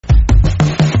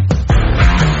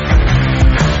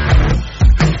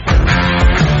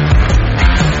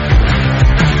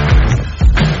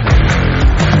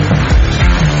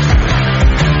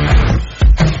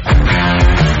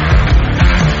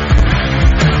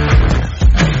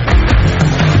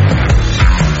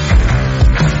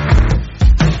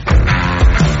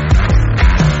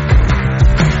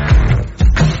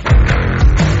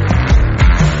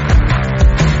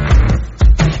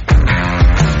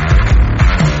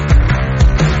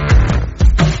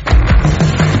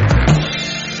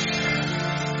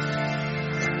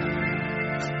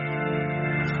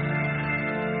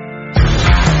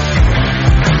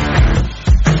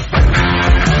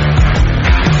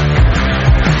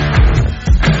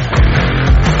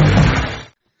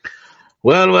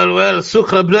Well,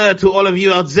 sucre bleu to all of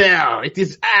you out there. It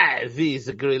is I, the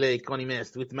gorilla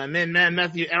economist, with my main man,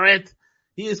 Matthew Ehret.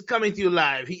 He is coming to you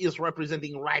live. He is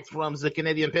representing right from the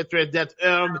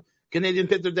CanadianPatriot.org,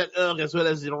 CanadianPatriot.org, as well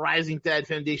as the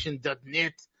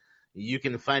RisingTideFoundation.net. You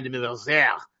can find him over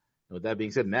there. With that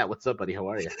being said, Matt, what's up, buddy? How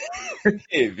are you?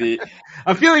 Hey, V.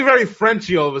 I'm feeling very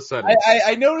Frenchy all of a sudden.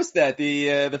 I noticed that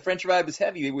the French vibe is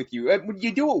heavy with you.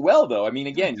 You do it well, though. I mean,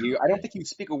 again, I don't think you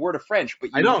speak a word of French,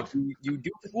 but I don't. You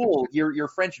do fool your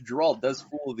French drawl does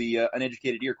fool the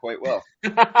uneducated ear quite well.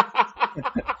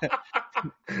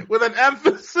 With an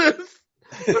emphasis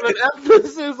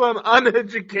on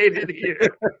uneducated ear.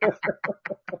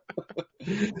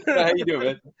 How you doing,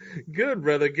 man? Good,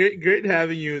 brother. Great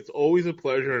having you. It's always a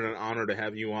pleasure and an honor to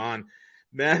have you on.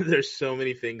 Man, there's so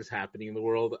many things happening in the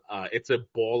world. It's a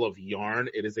ball of yarn.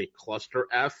 It is a cluster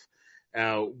F.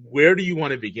 Where do you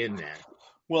want to begin, man?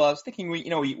 Well, I was thinking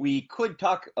we could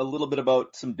talk a little bit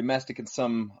about some domestic and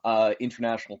some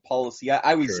international policy.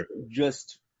 I was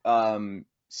just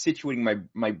situating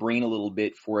my brain a little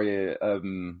bit for a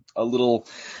little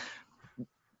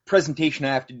presentation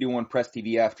I have to do on Press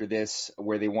TV after this,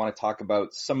 where they want to talk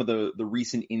about some of the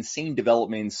recent insane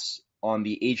developments on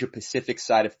the Asia-Pacific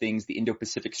side of things, the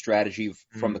Indo-Pacific strategy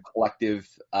from the collective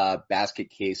basket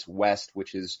case West,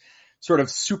 which has sort of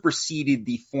superseded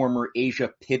the former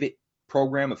Asia pivot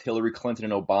program of Hillary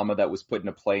Clinton and Obama that was put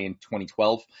into play in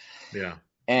 2012. Yeah.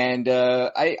 And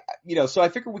so I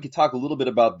figured we could talk a little bit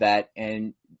about that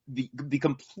and the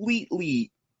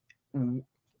completely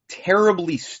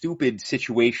terribly stupid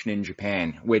situation in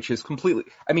Japan, which is completely,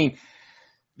 I mean,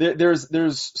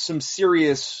 there's some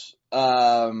serious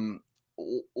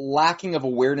lacking of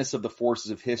awareness of the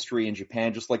forces of history in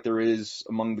Japan, just like there is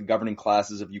among the governing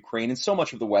classes of Ukraine and so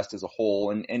much of the West as a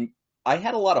whole. And I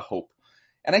had a lot of hope,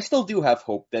 and I still do have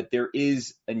hope, that there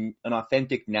is an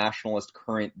authentic nationalist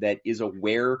current that is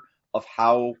aware of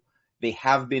how they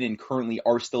have been and currently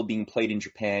are still being played in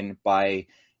Japan by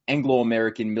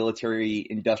Anglo-American military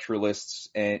industrialists,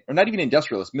 or not even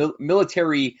industrialists,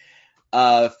 military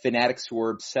fanatics who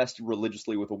are obsessed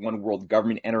religiously with a one-world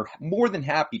government and are more than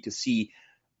happy to see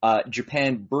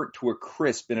Japan burnt to a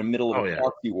crisp in the middle of a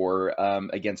proxy war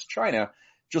against China,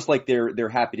 just like they're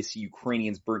happy to see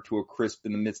Ukrainians burnt to a crisp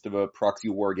in the midst of a proxy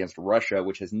war against Russia,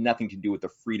 which has nothing to do with the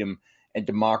freedom and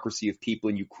democracy of people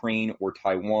in Ukraine or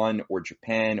Taiwan or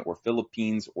Japan or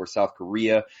Philippines or South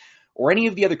Korea or any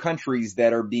of the other countries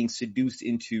that are being seduced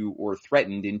into or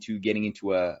threatened into getting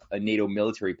into a NATO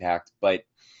military pact. But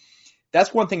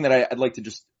that's one thing that I'd like to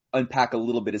just unpack a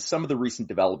little bit, is some of the recent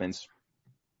developments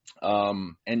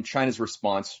and China's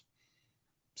response.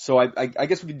 So I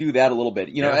guess we could do that a little bit.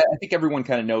 I think everyone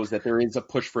kind of knows that there is a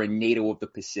push for a NATO of the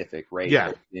Pacific, right?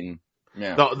 Yeah. The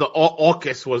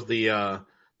AUKUS was the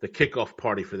kickoff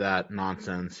party for that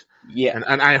nonsense. Yeah.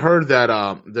 And I heard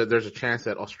that there's a chance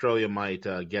that Australia might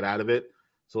get out of it.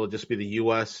 So it'll just be the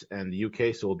US and the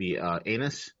UK. So it'll be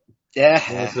ANUS.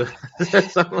 Yeah.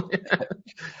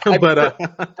 But I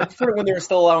prefer it when they were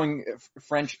still allowing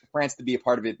France to be a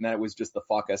part of it, and that it was just the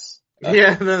fuck us.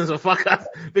 Yeah, then it's a fuck us,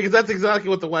 because that's exactly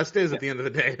what the West is at the end of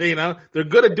the day. They're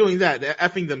good at doing that. They're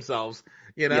effing themselves.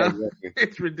 Yeah, exactly.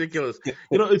 It's ridiculous.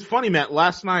 It's funny, Matt.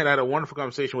 Last night I had a wonderful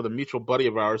conversation with a mutual buddy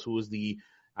of ours who was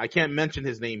I can't mention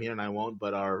his name here and I won't,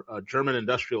 but our German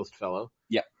industrialist fellow.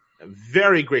 Yeah.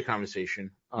 Very great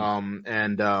conversation.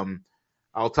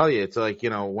 I'll tell you, it's like,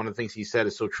 one of the things he said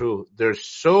is so true. There's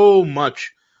so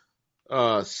much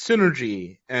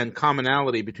synergy and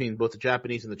commonality between both the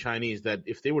Japanese and the Chinese that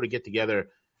if they were to get together,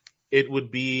 it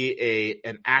would be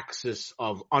an axis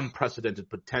of unprecedented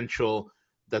potential.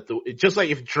 Just like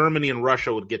if Germany and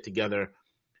Russia would get together,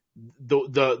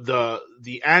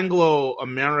 the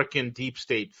Anglo-American deep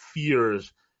state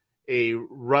fears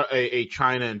a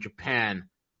China and Japan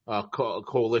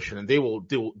coalition, and they will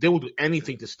do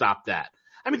anything to stop that.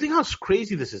 I mean, think how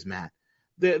crazy this is, Matt.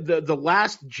 The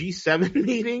last G7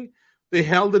 meeting, they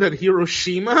held it at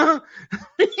Hiroshima.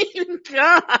 I mean,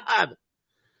 God.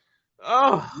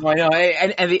 Oh, I know,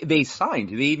 and they signed.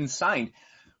 They even signed.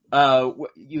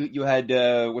 You had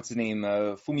what's his name,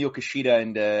 Fumio Kishida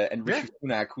and Rishi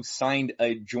Sunak, who signed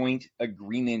a joint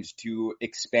agreement to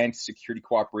expand security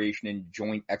cooperation and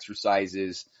joint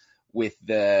exercises with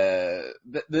the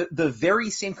very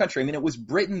same country. I mean, it was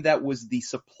Britain that was the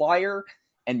supplier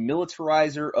and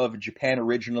militarizer of Japan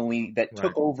originally, that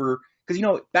took over,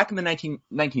 because back in the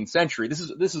 19th century, this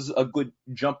is a good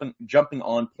jumping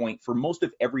on point for most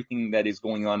of everything that is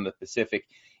going on in the Pacific,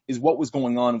 is what was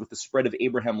going on with the spread of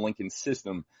Abraham Lincoln's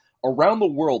system around the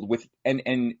world,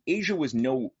 and Asia was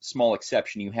no small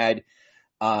exception. You had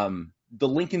the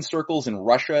Lincoln circles in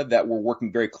Russia that were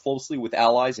working very closely with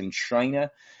allies in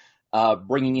China,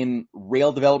 bringing in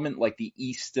rail development like the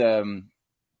Eastern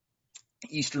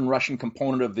Russian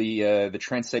component of the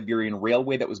Trans-Siberian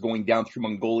Railway that was going down through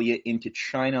Mongolia into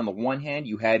China. On the one hand,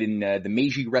 you had in the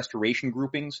Meiji Restoration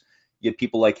groupings, you had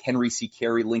people like Henry C.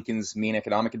 Carey, Lincoln's main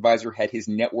economic advisor, had his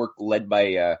network led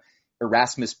by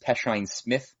Erasmus Peshine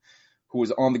Smith, who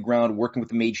was on the ground working with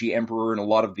the Meiji Emperor and a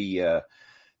lot of the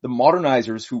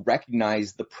modernizers who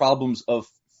recognized the problems of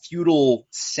feudal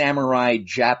samurai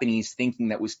Japanese thinking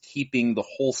that was keeping the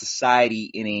whole society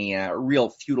in a real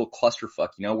feudal clusterfuck,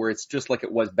 where it's just like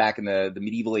it was back in the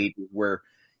medieval ages, where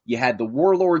you had the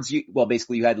warlords.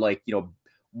 Basically you had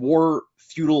war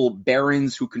feudal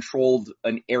barons who controlled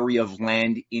an area of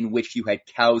land in which you had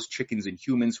cows, chickens, and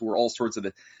humans who were all sorts of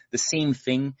the same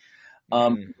thing.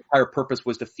 The entire purpose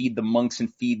was to feed the monks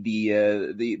and feed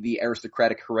the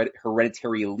aristocratic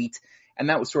hereditary elite. And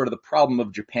that was sort of the problem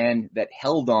of Japan that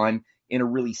held on in a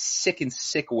really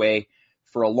sick way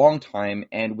for a long time.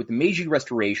 And with the Meiji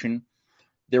Restoration,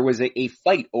 there was a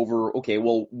fight over, okay,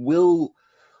 well, will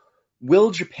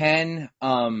Japan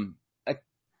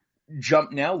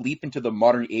jump now, leap into the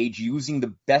modern age using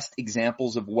the best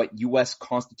examples of what U.S.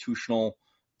 constitutional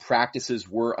practices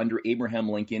were under Abraham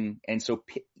Lincoln? And so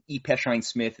E. Peshine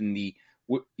Smith and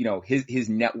his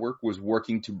network was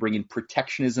working to bring in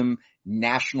protectionism,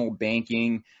 national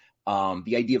banking,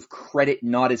 the idea of credit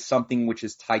not as something which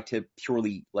is tied to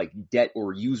purely like debt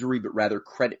or usury, but rather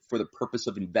credit for the purpose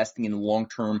of investing in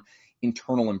long-term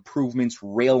internal improvements,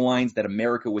 rail lines that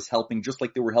America was helping, just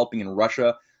like they were helping in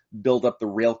Russia, build up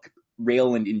the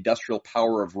rail and industrial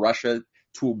power of Russia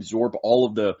to absorb all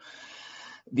of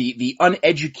the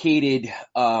uneducated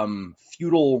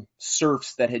feudal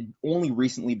serfs that had only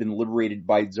recently been liberated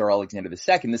by Tsar Alexander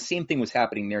II. The same thing was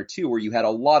happening there too, where you had a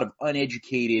lot of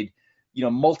uneducated,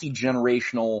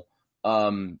 multi-generational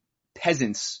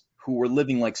peasants who were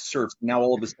living like serfs. Now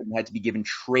all of a sudden had to be given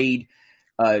trade,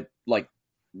 had to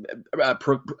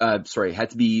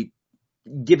be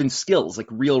given skills, like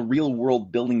real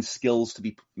world building skills to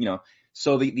be,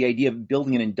 So the idea of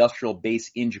building an industrial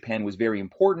base in Japan was very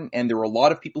important, and there were a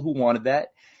lot of people who wanted that.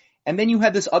 And then you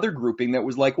had this other grouping that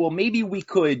was like, well, maybe we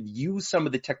could use some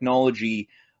of the technology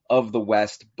of the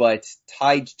West, but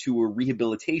tied to a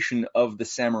rehabilitation of the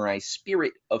samurai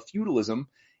spirit of feudalism.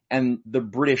 And the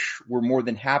British were more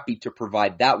than happy to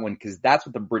provide that one because that's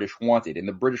what the British wanted. And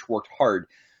the British worked hard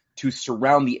to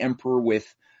surround the emperor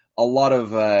with a lot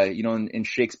of, in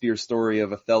Shakespeare's story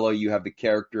of Othello, you have the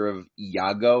character of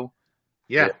Iago.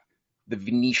 Yeah. The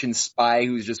Venetian spy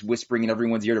who's just whispering in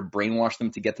everyone's ear to brainwash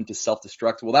them to get them to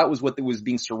self-destruct. Well, that was what was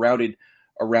being surrounded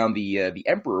around the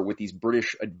emperor with these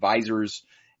British advisors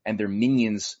and their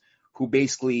minions who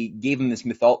basically gave him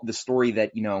the story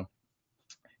that,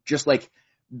 just like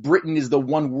Britain is the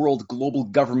one world global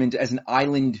government as an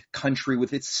island country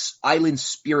with its island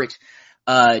spirit,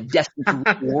 destined to rule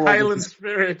the world. Island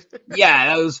spirit. Yeah,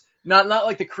 that was not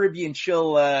like the Caribbean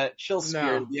chill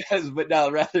spirit, yes, but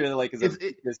no, rather like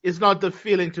it's not the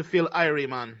feeling to feel Irie,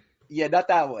 man. Yeah, not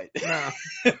that one.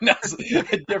 No, that's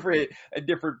a different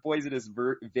poisonous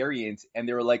variant. And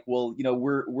they were like, well,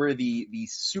 we're the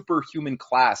superhuman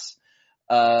class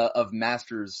of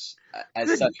masters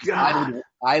as such,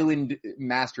 island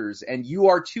masters, and you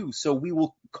are too. So we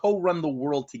will co-run the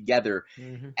world together.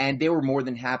 Mm-hmm. And they were more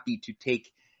than happy to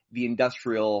take the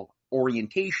industrial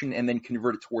orientation and then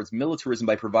convert it towards militarism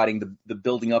by providing the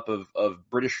building up of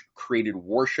British created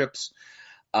warships,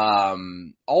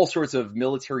 all sorts of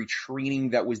military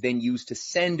training that was then used to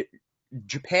send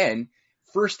Japan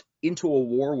first into a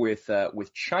war with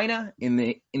China in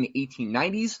the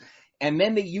 1890s, and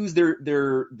then they used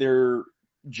their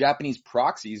Japanese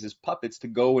proxies as puppets to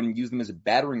go and use them as a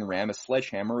battering ram, a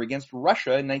sledgehammer against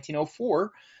Russia in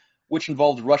 1904. Which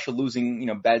involved Russia losing,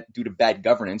 due to bad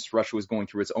governance. Russia was going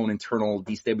through its own internal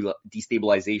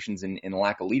destabilizations and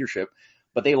lack of leadership,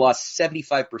 but they lost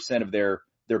 75% of their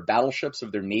battleships,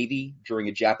 of their navy during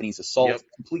a Japanese assault. Yep.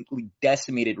 Completely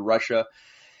decimated Russia.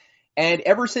 And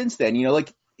ever since then,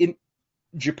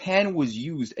 Japan was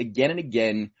used again and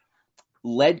again,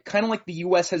 led kind of like the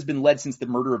U.S. has been led since the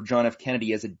murder of John F.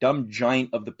 Kennedy as a dumb giant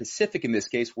of the Pacific in this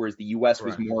case, whereas the U.S.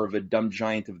 was more of a dumb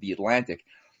giant of the Atlantic.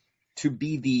 To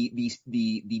be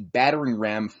the battering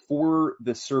ram for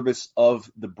the service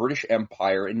of the British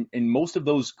Empire, and most of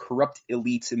those corrupt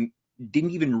elites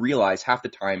didn't even realize half the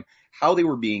time how they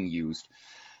were being used.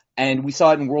 And we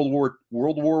saw it in World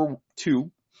War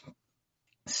II.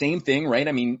 Same thing, right?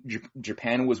 I mean,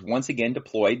 Japan was once again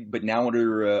deployed, but now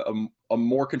under a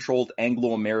more controlled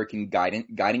Anglo-American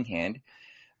guiding hand.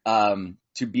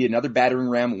 to be another battering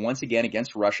ram once again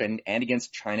against Russia and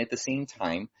against China at the same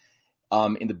time,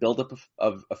 in the buildup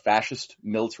of a fascist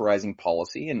militarizing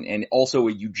policy and also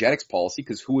a eugenics policy,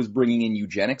 because who was bringing in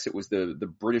eugenics? It was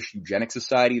the British Eugenics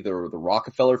Society, the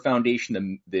Rockefeller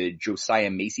Foundation, the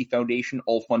Josiah Macy Foundation,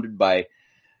 all funded by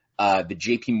the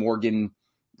J.P. Morgan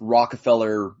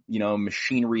Rockefeller,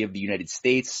 machinery of the United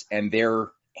States and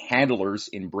their handlers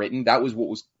in Britain. That was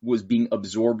what was being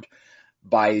absorbed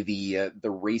by the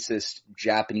racist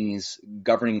Japanese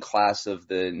governing class of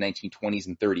the 1920s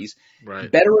and 30s.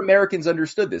 Right. Better Americans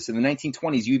understood this. In the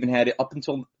 1920s, you even had it up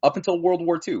until World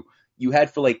War II. You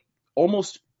had for like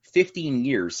almost 15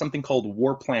 years something called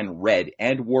War Plan Red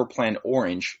and War Plan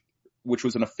Orange, which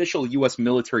was an official U.S.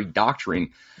 military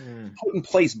doctrine put in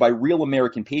place by real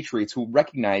American patriots who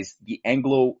recognized the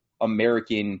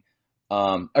Anglo-American,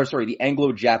 the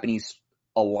Anglo-Japanese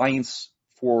alliance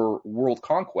for world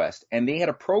conquest. And they had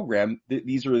a program,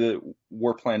 these are the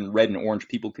War Plan Red and Orange,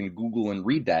 people can Google and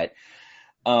read that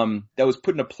was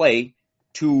put into play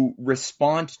to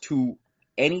respond to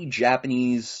any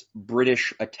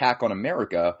Japanese-British attack on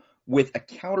America with a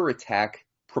counterattack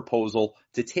proposal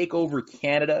to take over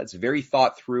Canada. It's very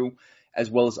thought through, as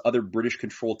well as other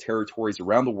British-controlled territories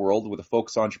around the world with a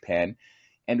focus on Japan.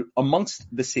 And amongst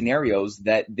the scenarios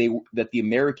that the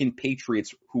American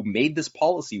patriots who made this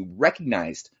policy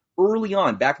recognized early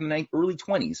on, back in the early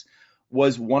 20s,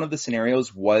 was one of the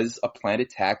scenarios was a planned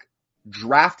attack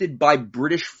drafted by the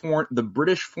British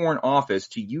Foreign Office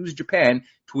to use Japan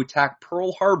to attack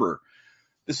Pearl Harbor.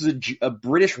 This is a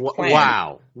British plan.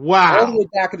 Wow. All the way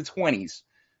back in the 20s.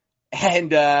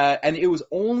 And it was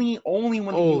only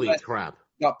when the US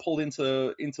got pulled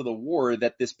into the war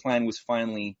that this plan was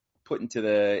finally put into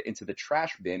the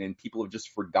trash bin, and people have just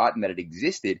forgotten that it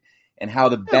existed and how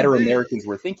the better Americans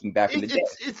were thinking back in the day.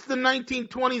 It's the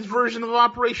 1920s version of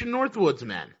Operation Northwoods,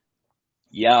 man.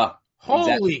 Yeah.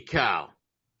 Holy cow.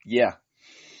 Yeah.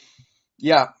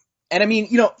 Yeah. And I mean,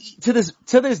 to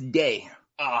this day,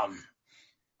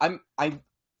 I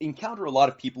encounter a lot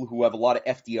of people who have a lot of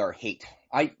FDR hate.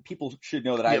 People should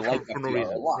know that I like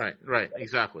FDR a lot. Right,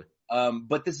 exactly.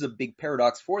 But this is a big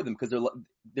paradox for them, because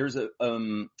there's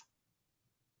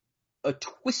a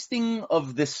twisting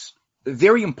of this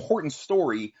very important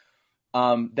story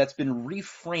that's been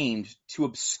reframed to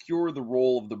obscure the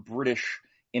role of the British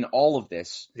in all of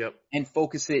this. Yep. And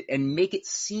focus it and make it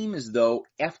seem as though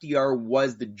FDR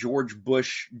was the George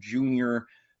Bush Jr.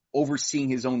 overseeing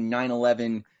his own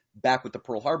 9/11 back with the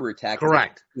Pearl Harbor attack.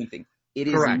 Correct. It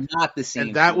is not the same.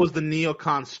 And that was the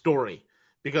neocon story,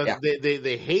 because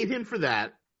they hate him for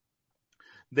that.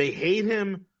 They hate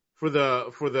him for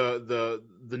the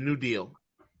New Deal.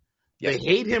 Yes. They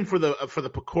hate him for the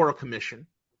Pecora Commission.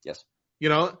 Yes.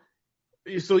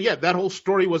 So that whole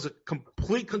story was a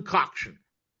complete concoction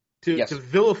to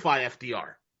vilify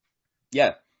FDR.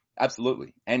 Yeah,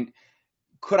 absolutely. And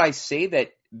could I say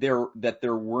that there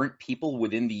weren't people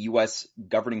within the U.S.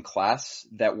 governing class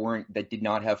that did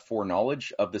not have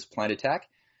foreknowledge of this planned attack?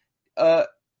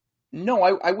 No,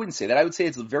 I wouldn't say that. I would say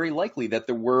it's very likely that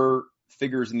there were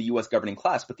figures in the U.S. governing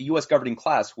class, but the U.S. governing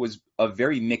class was a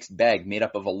very mixed bag made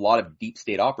up of a lot of deep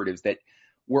state operatives that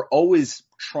were always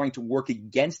trying to work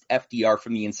against FDR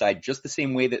from the inside, just the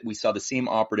same way that we saw the same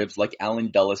operatives like Allen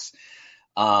Dulles,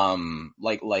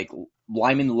 like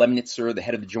Lyman Lemnitzer, the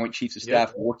head of the Joint Chiefs of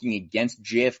Staff, working against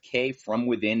JFK from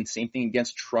within. Same thing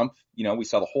against Trump. We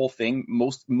saw the whole thing.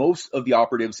 Most of the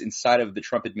operatives inside of the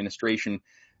Trump administration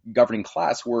governing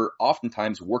class were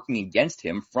oftentimes working against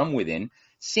him from within.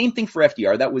 Same thing for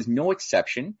FDR. That was no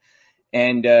exception.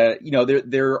 And there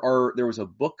was a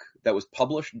book that was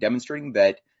published demonstrating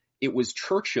that it was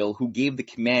Churchill who gave the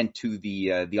command to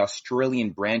the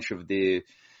Australian branch of the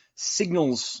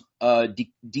signals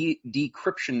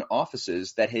decryption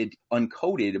offices that had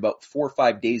uncoded about 4 or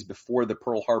 5 days before the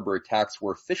Pearl Harbor attacks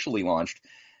were officially launched,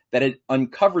 that had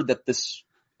uncovered that this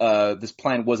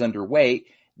plan was underway.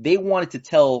 They wanted to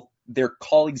tell their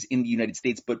colleagues in the United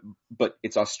States, but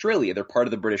it's Australia. They're part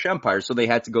of the British Empire, so they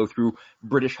had to go through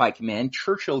British High Command.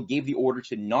 Churchill gave the order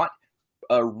to not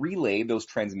relay those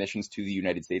transmissions to the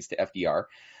United States, to FDR,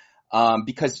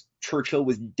 because Churchill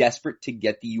was desperate to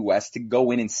get the U.S. to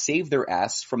go in and save their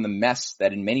ass from the mess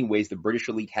that in many ways the British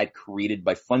elite had created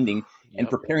by funding and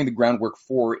preparing the groundwork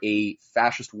for a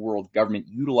fascist world government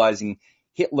utilizing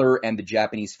Hitler and the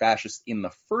Japanese fascists in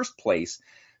the first place.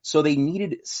 So they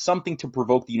needed something to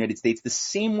provoke the United States, the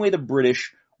same way the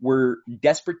British were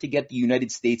desperate to get the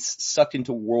United States sucked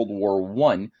into World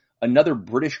War I, another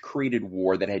British-created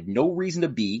war that had no reason to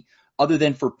be other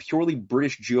than for purely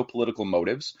British geopolitical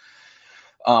motives.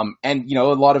 And, you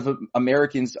know, a lot of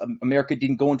America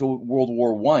didn't go into World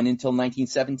War I until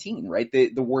 1917, right?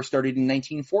 The war started in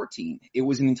 1914. It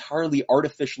was an entirely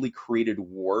artificially created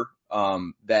war,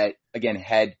 that, again,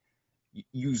 had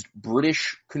used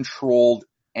British-controlled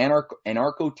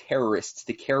anarcho-terrorists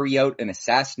to carry out an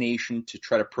assassination to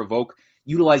try to provoke,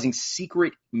 utilizing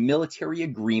secret military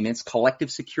agreements, collective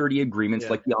security agreements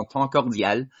like the Entente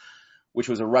Cordiale, which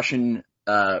was a Russian,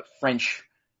 French,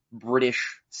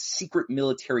 British secret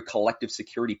military collective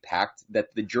security pact that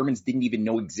the Germans didn't even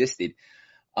know existed,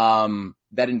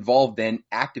 that involved then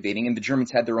activating, and the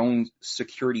Germans had their own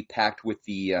security pact with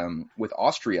with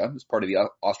Austria as part of the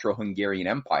Austro-Hungarian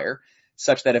Empire,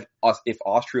 such that if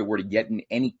Austria were to get in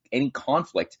any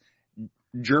conflict,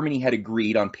 Germany had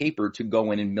agreed on paper to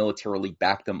go in and militarily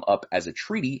back them up as a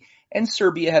treaty, and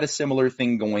Serbia had a similar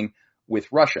thing going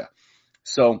with Russia.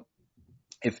 So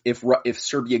if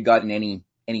Serbia got in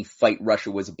any fight, Russia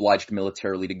was obliged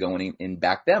militarily to go in and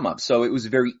back them up. So it was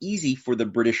very easy for the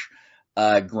British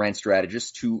grand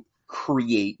strategists to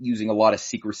create, using a lot of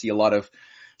secrecy, a lot of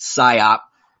psyop,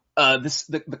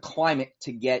 the climate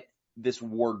to get this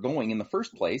war going in the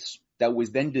first place, that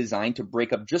was then designed to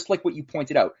break up, just like what you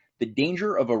pointed out, the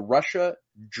danger of a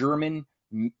Russia-German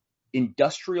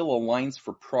industrial alliance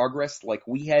for progress, like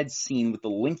we had seen with the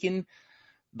Lincoln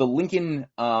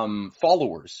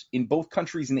followers in both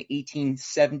countries in the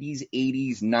 1870s,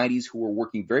 80s, 90s, who were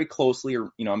working very closely, or,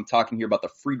 you know, I'm talking here about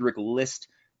the Friedrich List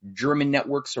German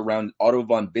networks around Otto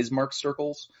von Bismarck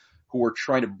circles, who were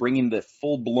trying to bring in the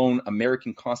full-blown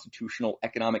American constitutional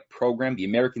economic program, the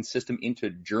American system, into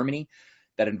Germany,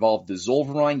 that involved the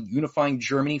Zollverein, unifying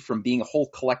Germany from being a whole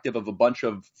collective of a bunch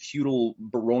of feudal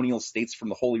baronial states from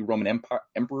the Holy Roman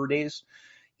Emperor days,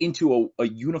 into a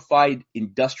unified,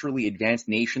 industrially advanced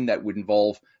nation that would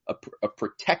involve a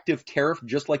protective tariff,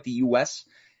 just like the U.S.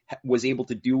 was able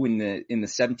to do in the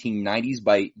 1790s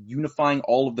by unifying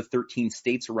all of the 13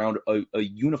 states around a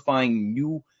unifying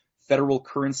new federal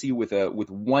currency with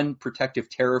one protective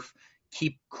tariff,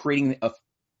 keep creating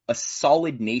a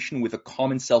solid nation with a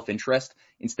common self-interest,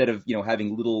 instead of, you know,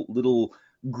 having little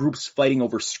groups fighting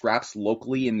over scraps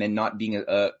locally and then not being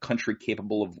a country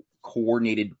capable of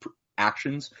coordinated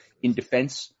actions in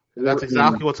defense. That's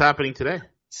exactly what's happening today.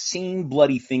 Same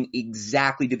bloody thing,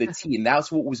 exactly to the T. And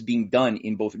that's what was being done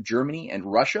in both Germany and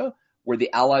Russia, where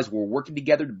the Allies were working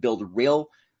together to build rail,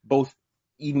 both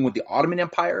even with the Ottoman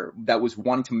Empire that was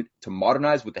wanting to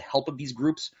modernize with the help of these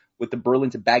groups. With the Berlin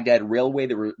to Baghdad Railway,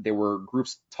 there were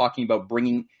groups talking about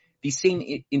bringing these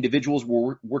same individuals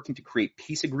were working to create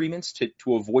peace agreements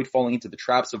to avoid falling into the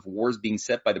traps of wars being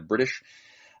set by the British.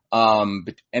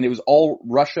 And it was all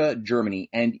Russia, Germany.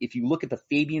 And if you look at the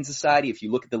Fabian Society, if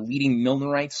you look at the leading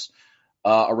Milnerites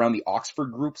around the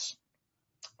Oxford groups,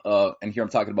 and here I'm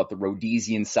talking about the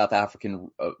Rhodesian, South African,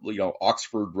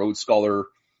 Oxford Rhodes Scholar,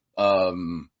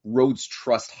 Rhodes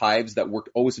Trust hives that worked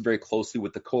always very closely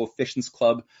with the Coefficients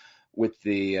Club, with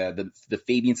the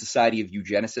Fabian Society of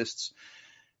Eugenicists.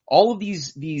 All of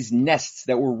these nests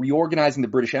that were reorganizing the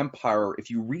British Empire, if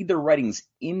you read their writings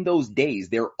in those days,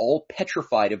 they're all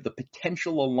petrified of the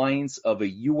potential alliance of a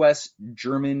U.S.,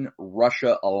 German,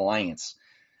 Russia alliance.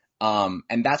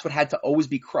 And that's what had to always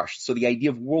be crushed. So the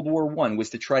idea of World War I was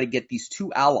to try to get these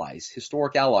two allies,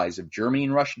 historic allies of Germany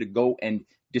and Russia, to go and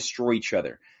destroy each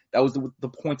other. That was the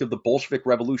point of the Bolshevik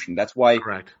Revolution. That's why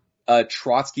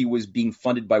Trotsky was being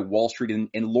funded by Wall Street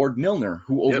and Lord Milner,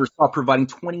 who oversaw providing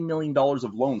 $20 million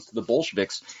of loans to the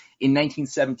Bolsheviks in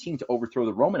 1917 to overthrow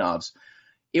the Romanovs.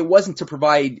 It wasn't to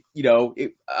provide,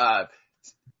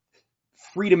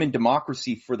 freedom and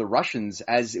democracy for the Russians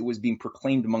as it was being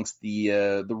proclaimed amongst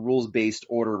the rules-based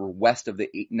order west of the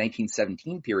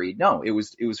 1917 period. No, it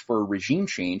was for a regime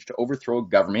change to overthrow a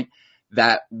government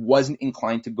that wasn't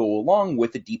inclined to go along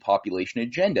with the depopulation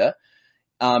agenda,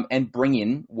 and bring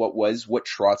in what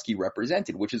Trotsky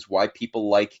represented, which is why people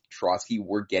like Trotsky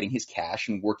were getting his cash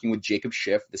and working with Jacob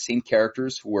Schiff, the same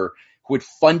characters who had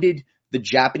funded the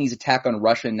Japanese attack on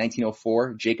Russia in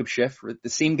 1904. Jacob Schiff, the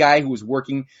same guy who was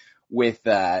working with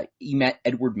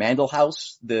Edward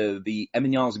Mandelhaus, the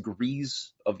eminence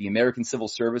grise of the American Civil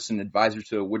Service and advisor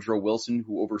to Woodrow Wilson,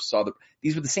 who oversaw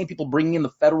these were the same people bringing in the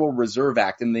Federal Reserve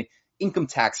Act and the Income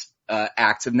Tax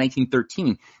Acts of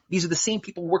 1913. These are the same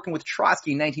people working with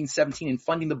Trotsky in 1917 and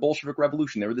funding the Bolshevik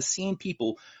Revolution. They were the same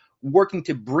people working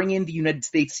to bring in the United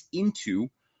States into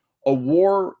a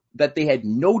war that they had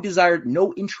no desire,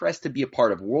 no interest to be a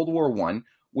part of, World War I,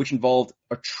 which involved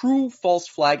a true false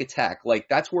flag attack. Like,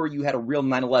 that's where you had a real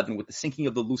 9/11 with the sinking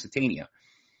of the Lusitania.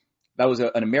 That was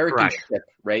an American ship,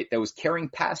 right, that was carrying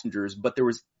passengers, but there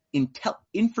was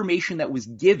information that was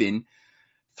given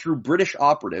through British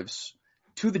operatives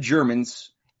to the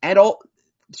Germans and all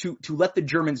to let the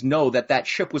Germans know that that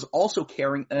ship was also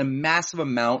carrying a massive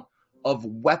amount of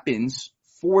weapons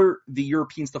for the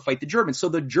Europeans to fight the Germans. So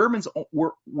the Germans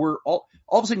were all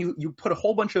of a sudden you put a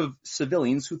whole bunch of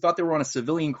civilians who thought they were on a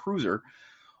civilian cruiser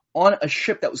on a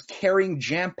ship that was carrying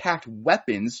jam-packed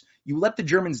weapons. You let the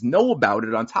Germans know about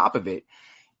it on top of it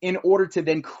in order to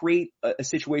then create a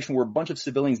situation where a bunch of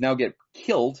civilians now get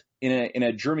killed in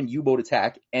a German U-boat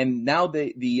attack. And now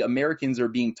the Americans are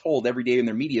being told every day in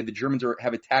their media, the Germans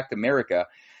have attacked America.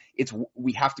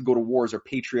 We have to go to war as our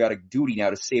patriotic duty now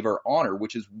to save our honor,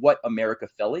 which is what America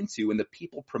fell into. And the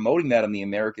people promoting that on the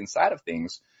American side of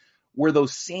things were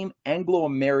those same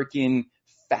Anglo-American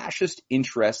fascist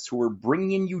interests who were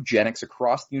bringing in eugenics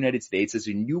across the United States as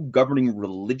a new governing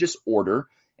religious order.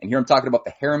 And here I'm talking about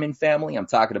the Harriman family. I'm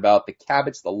talking about the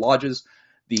Cabots, the Lodges,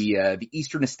 the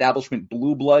Eastern Establishment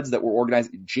Blue Bloods that were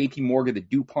organized, J.P. Morgan, the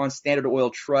DuPont, Standard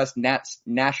Oil Trust,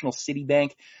 National City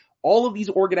Bank. All of these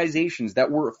organizations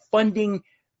that were funding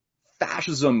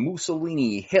fascism,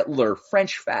 Mussolini, Hitler,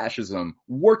 French fascism,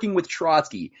 working with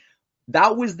Trotsky.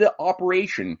 That was the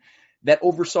operation that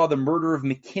oversaw the murder of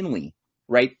McKinley,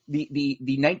 right? The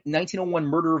 1901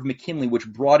 murder of McKinley, which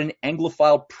brought in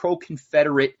Anglophile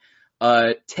pro-Confederate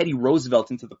Teddy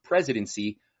Roosevelt into the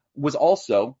presidency, was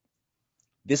also,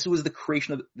 this was the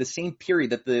creation of the same period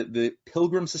that the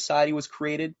Pilgrim Society was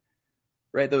created,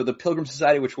 right? The Pilgrim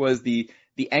Society, which was the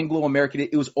Anglo-American,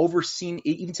 it was overseen,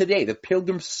 even today, the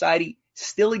Pilgrim Society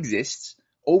still exists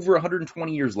over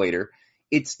 120 years later.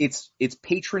 Its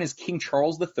patron is King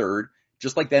Charles III,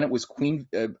 just like then it was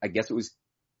I guess it was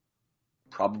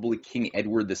probably King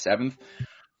Edward VII,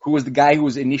 who was the guy who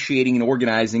was initiating and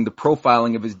organizing the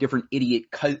profiling of his different idiot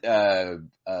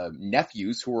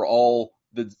nephews, who were all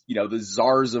the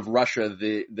czars of Russia,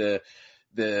 the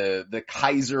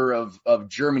Kaiser of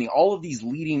Germany, all of these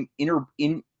leading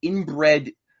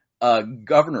inbred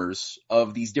governors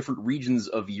of these different regions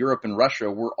of Europe and Russia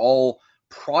were all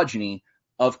progeny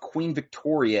of Queen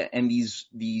Victoria and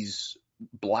these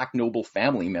black noble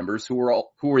family members who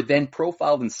were then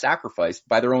profiled and sacrificed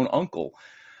by their own uncle,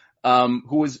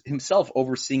 who was himself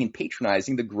overseeing and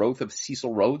patronizing the growth of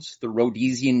Cecil Rhodes, the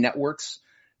Rhodesian networks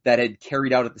that had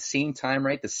carried out at the same time,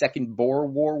 right? The Second Boer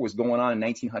War was going on in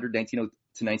 1900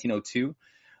 to 1902,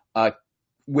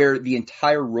 where the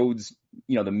entire Rhodes,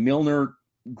 the Milner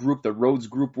group, the Rhodes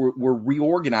group were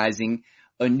reorganizing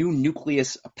a new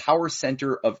nucleus, a power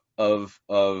center of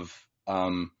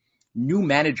new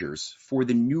managers for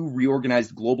the new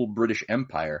reorganized global British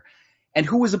Empire. And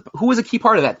who was a key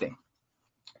part of that thing?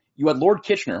 You had Lord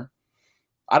Kitchener.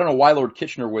 I don't know why Lord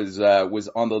Kitchener was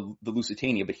on the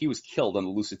Lusitania, but he was killed on the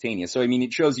Lusitania. So I mean,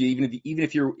 it shows you even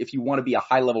if you want to be a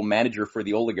high level manager for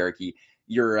the oligarchy,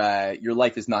 your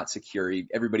life is not secure.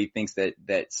 Everybody thinks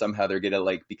that somehow they're gonna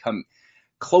become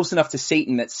close enough to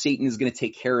Satan that Satan is gonna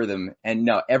take care of them. And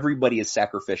no, everybody is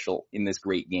sacrificial in this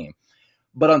great game.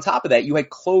 But on top of that, you had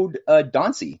Claude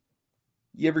Dancy.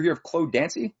 You ever hear of Claude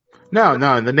Dancy? No,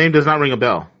 the name does not ring a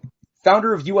bell.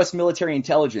 Founder of U.S. military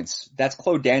intelligence. That's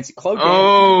Claude Dancy. Claude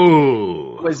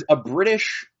Dancy was a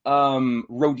British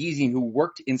Rhodesian who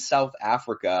worked in South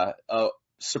Africa,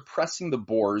 suppressing the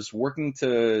Boers, working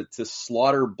to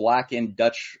slaughter black and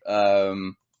Dutch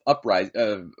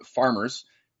farmers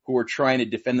who were trying to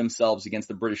defend themselves against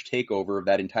the British takeover of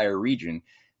that entire region.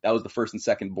 That was the First and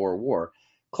Second Boer War.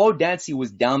 Claude Dancy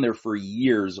was down there for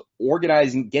years,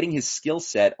 organizing, getting his skill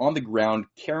set on the ground,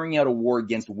 carrying out a war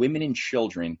against women and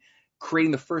children,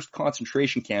 creating the first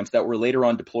concentration camps that were later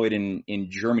on deployed in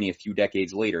Germany a few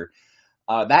decades later.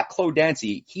 That Claude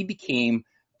Dancy, he became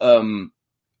the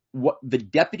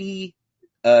deputy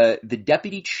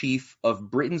chief of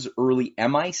Britain's early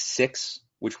MI6,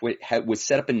 which was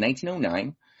set up in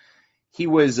 1909. He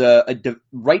was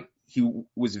he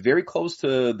was very close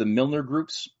to the Milner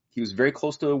groups. He was very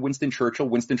close to Winston Churchill.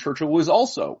 Winston Churchill was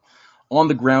also on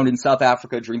the ground in South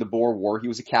Africa during the Boer War. He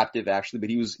was a captive, actually, but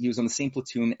he was on the same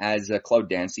platoon as Claude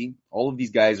Dancy. All of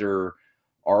these guys are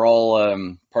all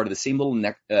part of the same little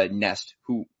nest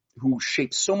who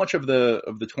shaped so much of the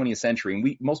 20th century,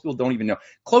 and most people don't even know.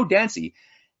 Claude Dancy,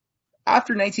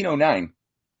 after 1909,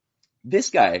 this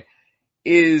guy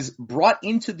is brought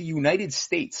into the United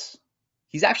States.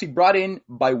 He's actually brought in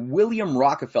by William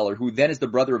Rockefeller, who then is the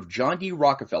brother of John D.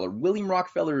 Rockefeller. William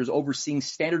Rockefeller is overseeing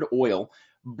Standard Oil,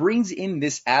 brings in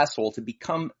this asshole to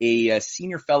become a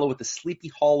senior fellow at the Sleepy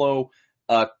Hollow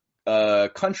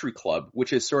Country Club,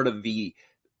 which is sort of the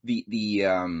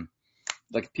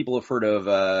like people have heard of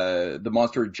the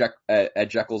monster at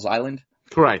Jekyll's Island.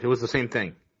 Correct. It was the same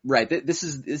thing. Right. This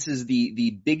is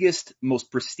the biggest, most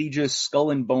prestigious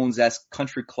Skull and Bones-esque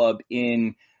country club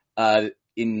in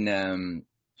New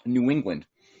England.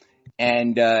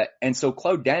 And so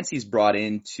Cloud Dancy's brought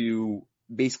in to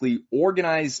basically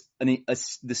organize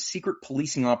the secret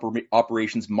policing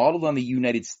operations modeled on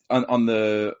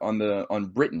the on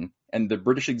Britain and the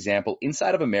British example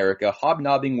inside of America,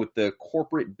 hobnobbing with the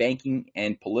corporate banking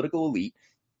and political elite.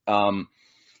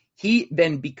 He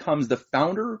then becomes the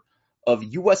founder of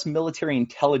U.S. military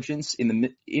intelligence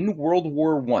in World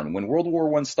War I. When World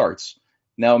War I starts,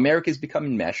 now America is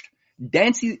becoming enmeshed.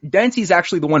 Dancy's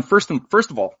actually the one, first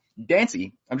of all,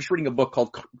 Dancy, I'm just reading a book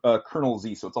called Colonel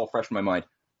Z, so it's all fresh in my mind.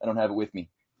 I don't have it with me.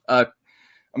 I'm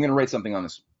going to write something on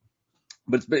this.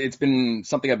 But it's been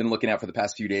something I've been looking at for the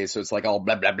past few days, so it's like all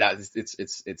blah, blah, blah.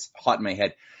 It's hot in my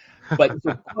head. But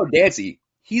so Dancy,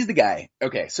 he's the guy.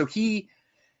 Okay, so he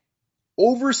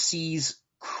oversees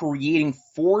creating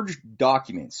forged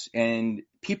documents. And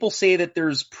people say that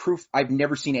there's proof. I've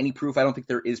never seen any proof. I don't think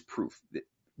there is proof.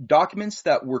 Documents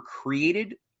that were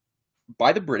created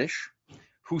by the British,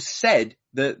 who said,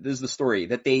 this is the story,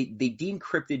 that they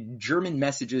de-encrypted German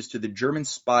messages to the German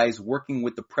spies working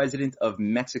with the president of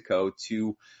Mexico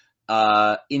to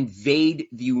invade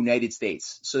the United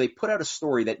States. So they put out a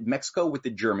story that Mexico with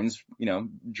the Germans,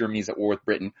 Germany's at war with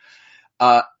Britain,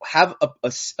 have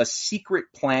a secret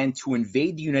plan to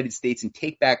invade the United States and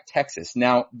take back Texas.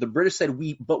 Now, the British said,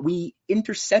 we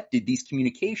intercepted these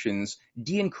communications,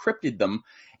 de-encrypted them,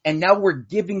 and now we're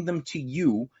giving them to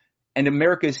you. And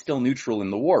America is still neutral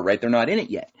in the war, right? They're not in it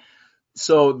yet.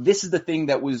 So this is the thing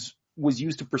that was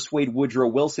used to persuade Woodrow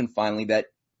Wilson finally that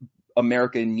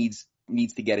America needs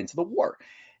to get into the war.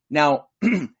 Now,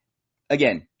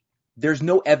 again, there's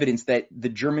no evidence that the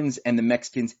Germans and the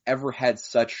Mexicans ever had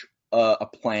such a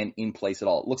plan in place at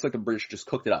all. It looks like the British just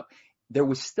cooked it up. There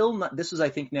was still not, this is, I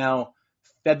think, now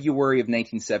February of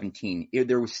 1917.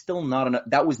 There was still not enough,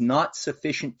 that was not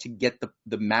sufficient to get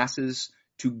the masses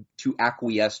to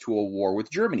acquiesce to a war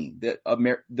with Germany.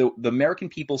 The American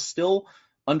people still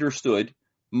understood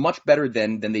much better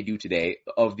than they do today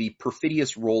of the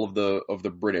perfidious role of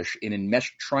the British in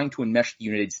trying to enmesh the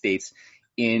United States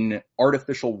in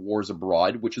artificial wars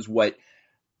abroad, which is what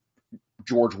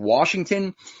George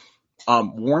Washington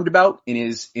warned about in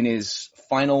his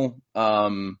final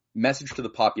message to the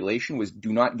population was,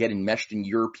 do not get enmeshed in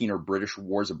European or British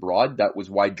wars abroad. That was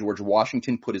why George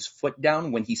Washington put his foot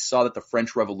down when he saw that the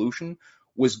French Revolution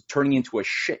was turning into a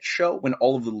shit show, when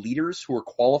all of the leaders who were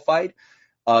qualified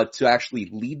to actually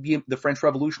lead the French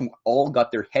Revolution all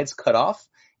got their heads cut off,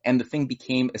 and the thing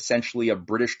became essentially a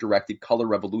British-directed color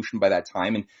revolution by that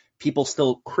time. And people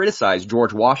still criticize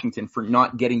George Washington for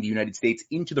not getting the United States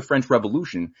into the French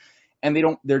Revolution,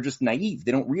 and they're just naive.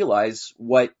 They don't realize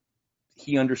what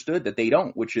he understood that they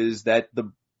don't, which is that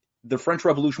the French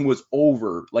Revolution was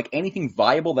over. Like, anything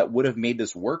viable that would have made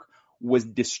this work was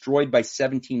destroyed by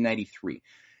 1793.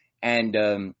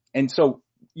 And so,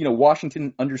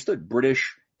 Washington understood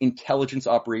British intelligence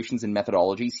operations and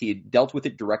methodologies. He had dealt with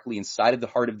it directly inside of the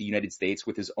heart of the United States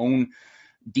with his own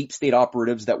deep state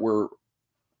operatives that were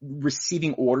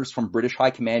receiving orders from British high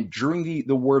command during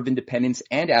the War of Independence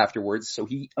and afterwards. So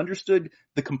he understood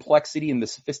the complexity and the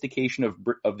sophistication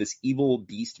of this evil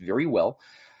beast very well.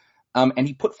 And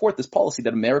he put forth this policy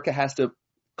that America has to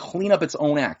clean up its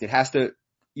own act. It has to,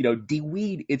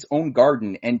 de-weed its own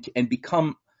garden and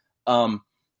become a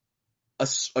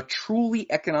truly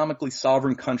economically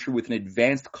sovereign country with an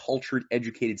advanced, cultured,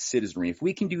 educated citizenry. If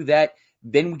we can do that,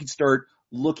 then we can start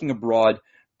looking abroad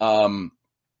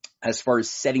as far as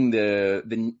setting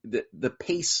the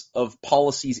pace of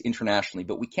policies internationally.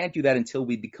 But we can't do that until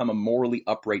we become a morally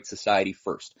upright society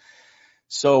first.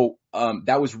 So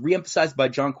that was reemphasized by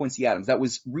John Quincy Adams. That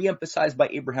was reemphasized by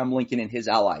Abraham Lincoln and his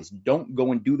allies. Don't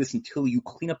go and do this until you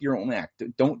clean up your own act.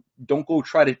 Don't go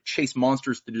try to chase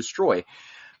monsters to destroy.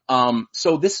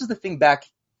 So this is the thing back.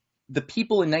 The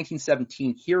people in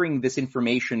 1917 hearing this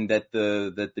information that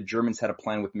the Germans had a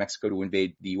plan with Mexico to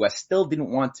invade the U.S. still didn't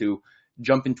want to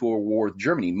jump into a war with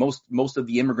Germany. Most of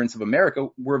the immigrants of America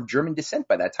were of German descent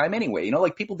by that time anyway.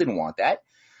 People didn't want that.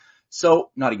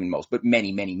 So not even most, but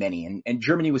many. And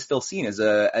Germany was still seen as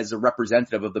a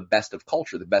representative of the best of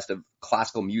culture, the best of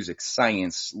classical music,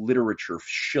 science, literature,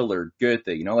 Schiller, Goethe.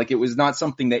 It was not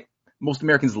something that most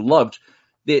Americans loved.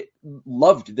 They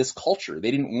loved this culture.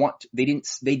 They didn't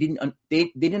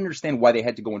understand why they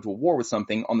had to go into a war with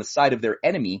something on the side of their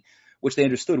enemy, which they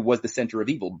understood was the center of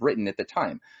evil, Britain at the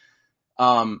time.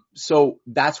 So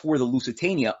that's where the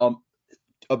Lusitania,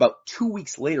 about 2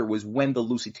 weeks later was when the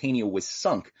Lusitania was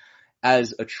sunk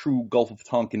as a true Gulf of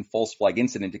Tonkin false flag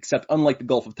incident, except unlike the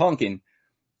Gulf of Tonkin,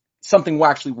 something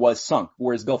actually was sunk.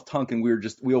 Whereas Gulf of Tonkin,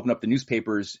 we opened up the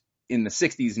newspapers, in the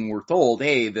 60s and we're told,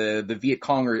 hey, the Viet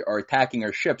Cong are attacking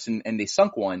our ships, and they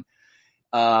sunk one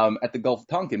at the Gulf of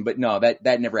Tonkin. But no,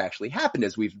 that never actually happened,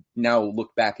 as we've now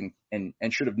looked back and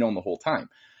should have known the whole time.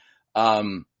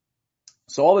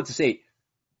 So all that to say,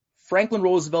 Franklin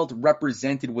Roosevelt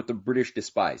represented what the British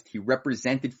despised. He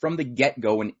represented from the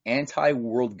get-go an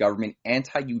anti-world government,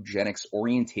 anti-eugenics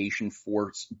orientation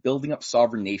for building up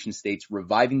sovereign nation states,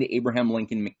 reviving the Abraham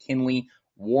Lincoln, McKinley,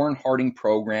 Warren Harding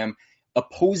program,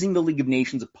 opposing the League of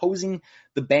Nations, opposing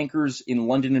the bankers in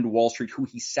London and Wall Street, who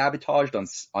he sabotaged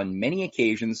on many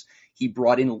occasions. He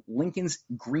brought in Lincoln's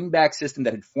greenback system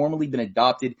that had formerly been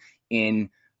adopted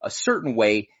in a certain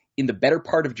way in the better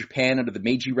part of Japan under the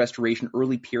Meiji Restoration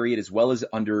early period, as well as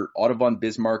under Otto von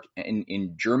Bismarck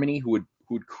in Germany, who had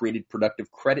created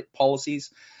productive credit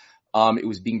policies. It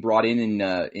was being brought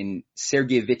in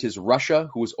Sergei Witt's Russia,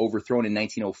 who was overthrown in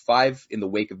 1905 in the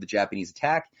wake of the Japanese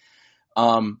attack.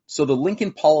 So the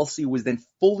Lincoln policy was then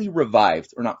fully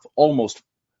revived, or not almost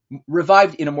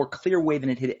revived, in a more clear way than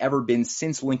it had ever been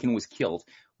since Lincoln was killed,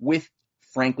 with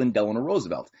Franklin Delano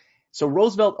Roosevelt. So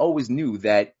Roosevelt always knew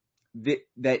that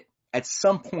at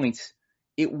some point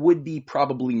it would be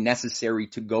probably necessary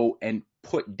to go and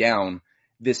put down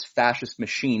this fascist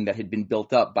machine that had been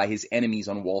built up by his enemies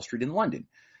on Wall Street in London.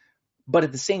 But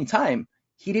at the same time,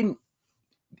 he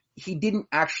didn't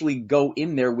actually go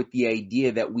in there with the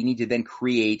idea that we need to then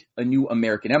create a new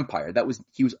American empire.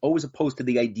 He was always opposed to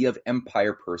the idea of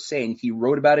empire per se, and he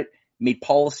wrote about it, made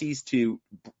policies to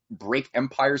break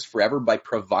empires forever by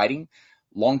providing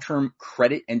long-term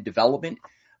credit and development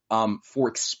for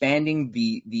expanding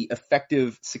the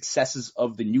effective successes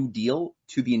of the New Deal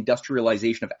to the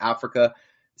industrialization of Africa,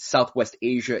 Southwest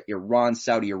Asia, Iran,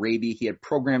 Saudi Arabia. He had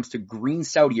programs to green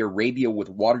Saudi Arabia with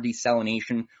water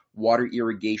desalination, water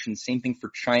irrigation, same thing for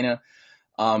China.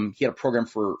 He had a program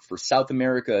for South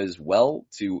America as well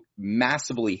to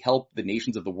massively help the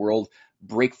nations of the world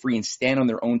break free and stand on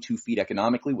their own 2 feet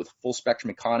economically with full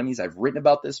spectrum economies. I've written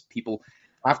about this. People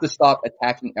have to stop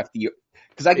attacking FDR,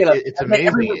 because I get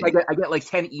like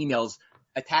 10 emails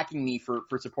attacking me for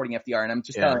supporting FDR, and I'm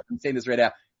just I'm saying this right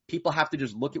now. People have to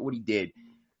just look at what he did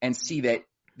and see that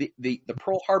the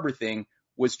Pearl Harbor thing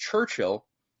was Churchill,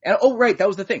 and that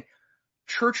was the thing.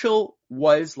 Churchill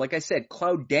was, like I said,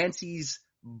 Cloud Dancy's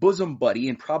bosom buddy,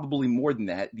 and probably more than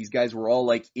that. These guys were all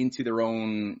like into their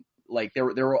own, like they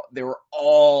were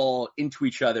all into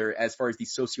each other as far as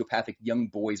these sociopathic young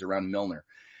boys around Milner.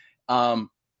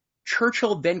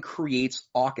 Churchill then creates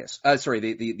AUKUS,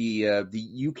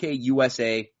 the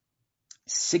UK-USA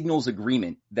Signals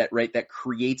Agreement that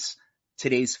creates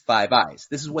today's Five Eyes.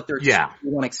 This is what they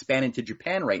want to expand into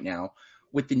Japan right now,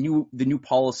 with the new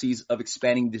policies of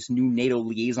expanding this new NATO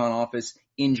liaison office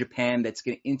in Japan that's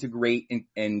going to integrate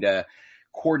and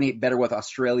coordinate better with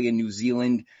Australia, New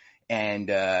Zealand, and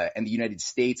the United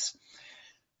States.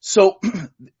 So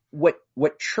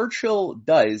what Churchill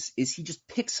does is he just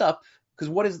picks up, because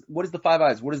what is the Five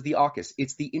Eyes? What is the AUKUS?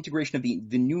 It's the integration of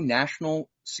the new National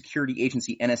Security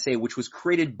Agency, NSA, which was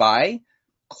created by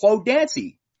Claude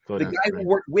Dancy, the guy who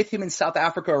worked with him in South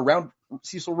Africa around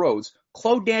Cecil Rhodes.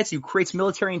 Claude Dancy, who creates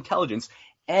military intelligence,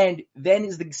 and then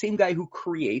is the same guy who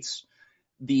creates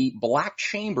the Black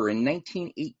Chamber in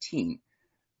 1918.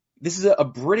 This is a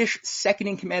British second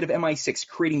in command of MI6,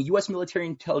 creating U.S. military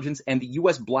intelligence and the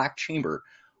U.S. Black Chamber.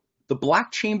 The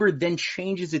Black Chamber then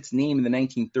changes its name in the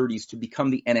 1930s to become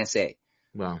the NSA.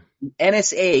 Wow. The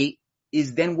NSA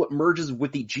is then what merges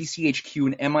with the GCHQ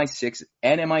and MI6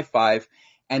 and MI5,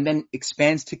 and then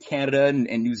expands to Canada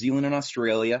and New Zealand and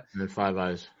Australia. And then Five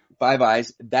Eyes. Five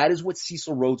Eyes. That is what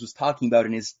Cecil Rhodes was talking about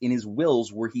in his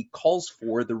wills, where he calls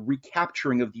for the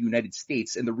recapturing of the United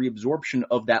States and the reabsorption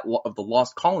of the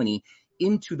lost colony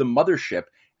into the mothership,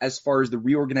 as far as the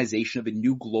reorganization of a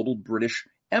new global British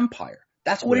empire.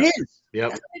 That's what it is.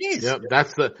 Yep.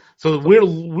 That's what it is. So we're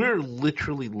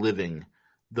literally living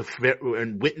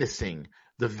and witnessing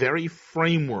the very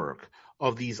framework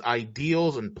of these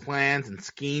ideals and plans and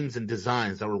schemes and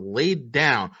designs that were laid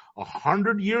down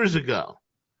 100 years ago.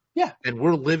 Yeah. And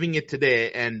we're living it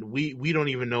today, and we don't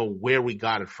even know where we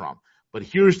got it from. But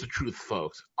here's the truth,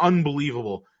 folks.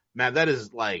 Unbelievable. Man, that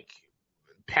is like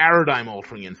paradigm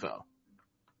altering info.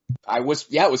 It was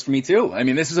for me too. I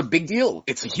mean, this is a big deal.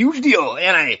 It's a huge deal.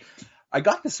 And I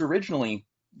got this originally.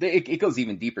 It goes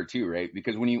even deeper too, right?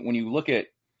 Because when you look at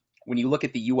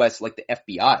the US, like the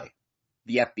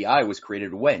FBI was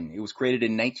created when? It was created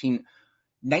in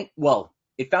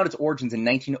it found its origins in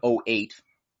 1908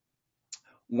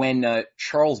 when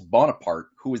Charles Bonaparte,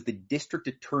 who was the district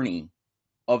attorney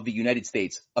of the United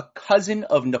States, a cousin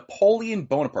of Napoleon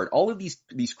Bonaparte. All of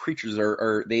these creatures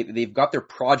they've got their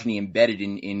progeny embedded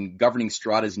in governing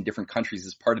stratas in different countries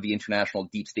as part of the international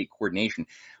deep state coordination.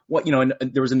 And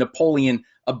there was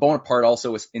a Bonaparte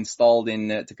also was installed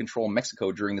in to control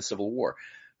Mexico during the Civil War,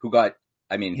 who got,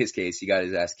 in his case, he got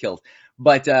his ass killed.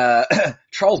 But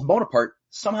Charles Bonaparte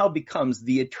somehow becomes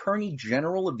the Attorney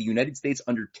General of the United States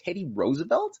under Teddy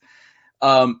Roosevelt.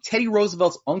 Teddy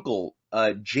Roosevelt's uncle,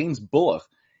 James Bullock,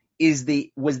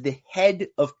 was the head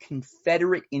of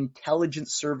Confederate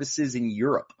intelligence services in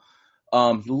Europe.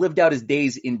 He lived out his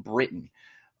days in Britain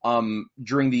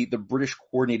during the British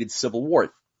coordinated Civil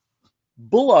War.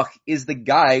 Bullock is the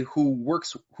guy who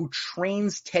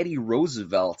trains Teddy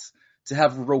Roosevelt to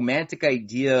have a romantic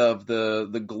idea of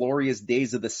the glorious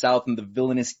days of the South and the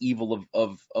villainous evil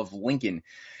of Lincoln,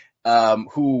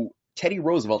 who Teddy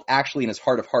Roosevelt actually in his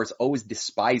heart of hearts always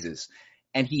despises.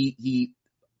 And he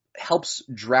helps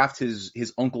draft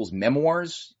his uncle's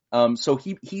memoirs. So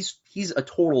he's a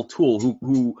total tool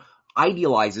who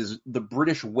idealizes the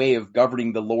British way of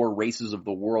governing the lower races of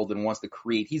the world and wants to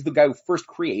create. He's the guy who first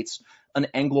creates an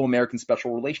Anglo-American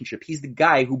special relationship. He's the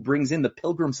guy who brings in the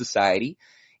Pilgrim Society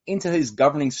into his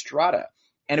governing strata.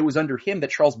 And it was under him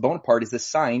that Charles Bonaparte is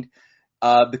assigned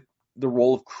the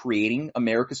role of creating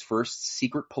America's first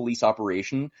secret police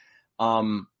operation,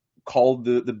 called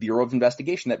the Bureau of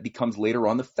Investigation, that becomes later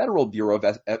on the Federal Bureau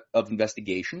of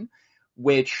Investigation,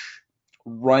 which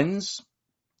runs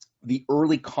the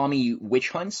early commie witch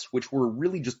hunts, which were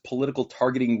really just political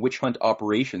targeting witch hunt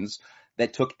operations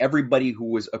that took everybody who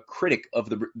was a critic of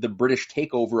the British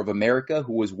takeover of America,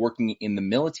 who was working in the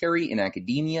military, in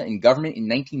academia, in government in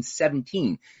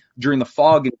 1917 during the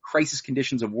fog and crisis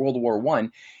conditions of World War I,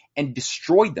 and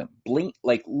destroyed them.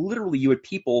 Like literally you had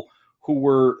people who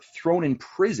were thrown in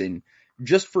prison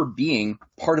just for being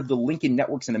part of the Lincoln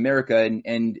networks in America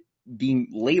and being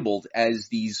labeled as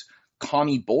these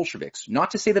commie Bolsheviks.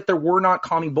 Not to say that there were not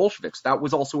commie Bolsheviks. That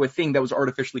was also a thing that was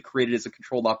artificially created as a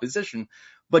controlled opposition.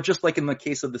 But just like in the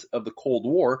case of the Cold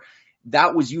War,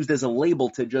 that was used as a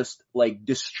label to just like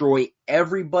destroy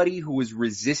everybody who was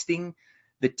resisting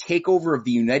the takeover of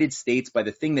the United States by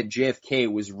the thing that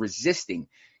JFK was resisting.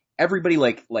 Everybody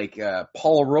like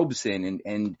Paul Robeson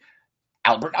and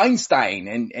Albert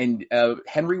Einstein and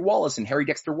Henry Wallace and Harry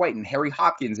Dexter White and Harry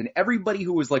Hopkins and everybody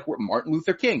who was like Martin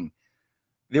Luther King.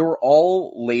 They were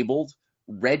all labeled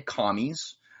red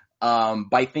commies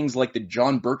by things like the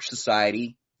John Birch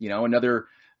Society, another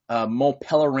Mont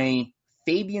Pelerin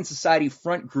Fabian Society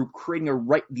front group creating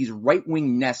these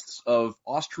right-wing nests of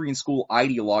Austrian school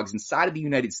ideologues inside of the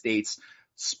United States,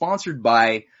 sponsored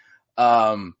by,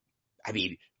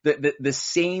 the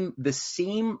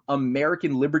same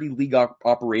American Liberty League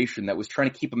operation that was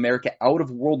trying to keep America out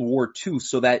of World War II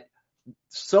so that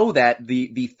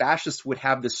the fascists would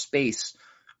have the space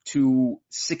to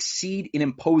succeed in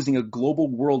imposing a global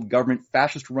world government,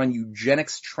 fascist-run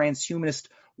eugenics, transhumanist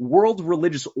world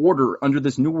religious order under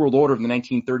this New World Order of the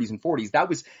 1930s and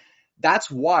 40s.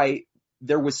 That's why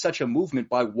there was such a movement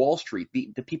by Wall Street,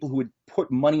 the people who would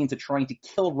put money into trying to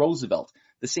kill Roosevelt,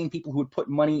 the same people who would put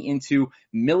money into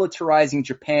militarizing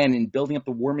Japan and building up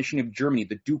the war machine of Germany,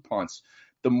 the DuPonts,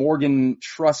 the Morgan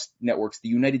Trust networks, the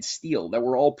United Steel, that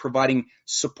were all providing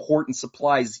support and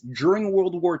supplies during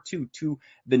World War II to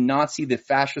the Nazi, the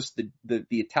fascist, the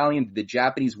Italian, the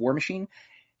Japanese war machine.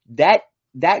 That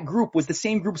group was the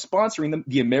same group sponsoring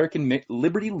the American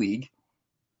Liberty League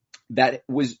that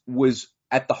was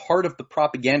at the heart of the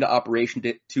propaganda operation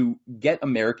to get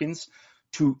Americans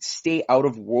to stay out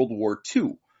of World War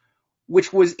II,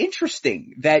 which was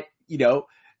interesting that,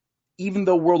 even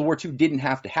though World War II didn't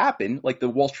have to happen, like the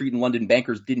Wall Street and London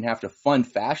bankers didn't have to fund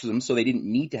fascism, so they didn't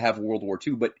need to have World War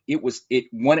II, but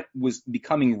when it was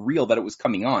becoming real that it was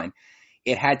coming on,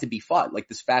 it had to be fought, like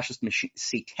this fascist machine,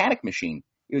 satanic machine.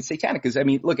 It was satanic because,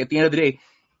 look, at the end of the day,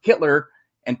 Hitler,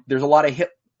 and there's a lot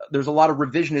of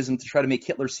revisionism to try to make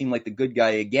Hitler seem like the good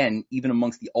guy again, even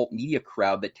amongst the alt media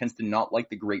crowd that tends to not like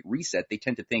the Great Reset. They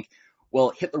tend to think,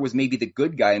 well, Hitler was maybe the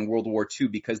good guy in World War II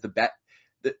because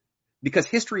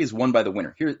history is won by the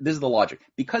winner. This is the logic.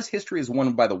 Because history is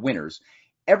won by the winners,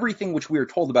 everything which we are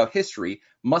told about history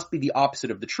must be the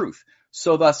opposite of the truth.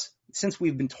 So thus, since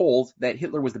we've been told that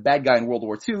Hitler was the bad guy in World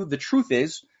War II, the truth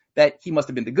is that he must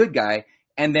have been the good guy.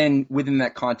 And then within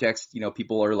that context,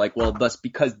 people are like, well, thus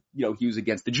because, he was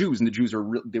against the Jews and the Jews are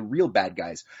the real bad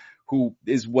guys,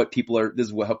 this is how people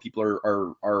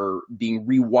are being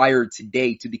rewired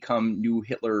today to become new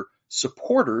Hitler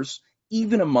supporters,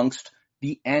 even amongst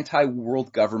the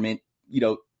anti-world government,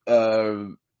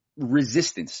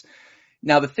 resistance.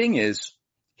 Now, the thing is,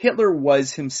 Hitler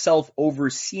was himself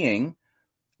overseeing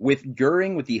with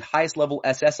Goering, with the highest level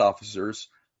SS officers,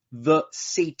 the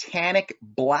satanic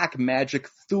black magic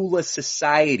Thule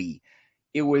Society.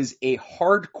 It was a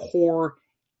hardcore,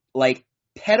 like,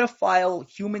 pedophile,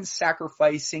 human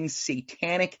sacrificing,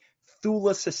 satanic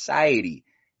Thule Society.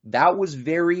 That was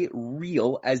very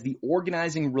real as the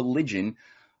organizing religion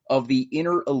of the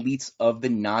inner elites of the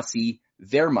Nazi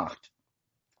Wehrmacht.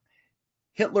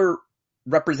 Hitler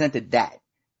represented that.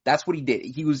 That's what he did.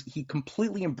 He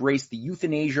completely embraced the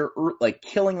euthanasia, like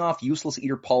killing off useless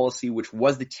eater policy, which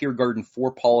was the Tiergarten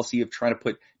 4 policy of trying to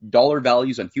put dollar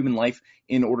values on human life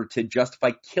in order to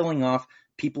justify killing off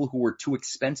people who were too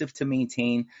expensive to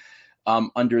maintain,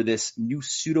 under this new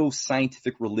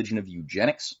pseudo-scientific religion of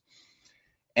eugenics.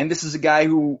 And this is a guy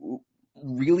who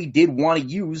really did want to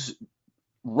use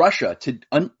Russia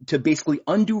to basically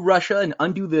undo Russia and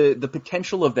undo the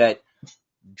potential of that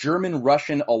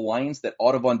German-Russian alliance that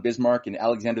Otto von Bismarck and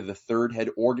Alexander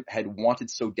III had wanted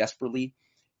so desperately.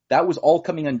 That was all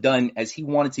coming undone as he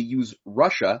wanted to use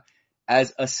Russia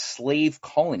as a slave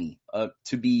colony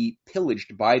to be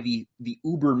pillaged by the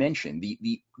Übermenschen,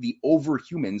 the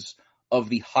overhumans of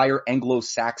the higher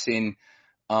Anglo-Saxon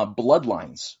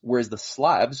bloodlines, whereas the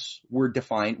Slavs were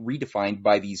redefined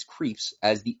by these creeps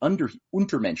as the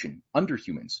Untermenschen,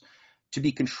 underhumans, to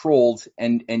be controlled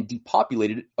and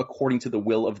depopulated according to the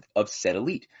will of said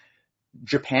elite.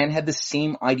 Japan had the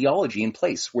same ideology in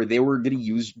place, where they were going to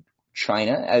use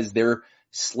China as their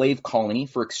slave colony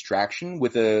for extraction,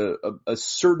 with a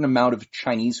certain amount of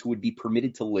Chinese who would be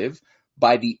permitted to live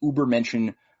by the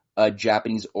Übermenschen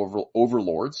Japanese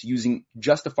overlords,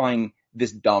 justifying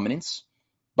this dominance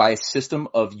by a system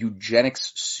of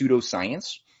eugenics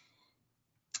pseudoscience.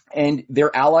 And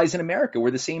their allies in America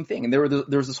were the same thing. And there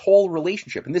was this whole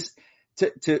relationship, and this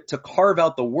to carve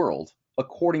out the world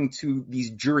according to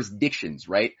these jurisdictions,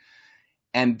 right?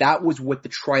 And that was what the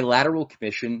Trilateral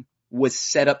Commission was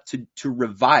set up to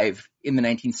revive in the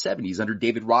 1970s under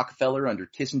David Rockefeller, under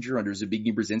Kissinger, under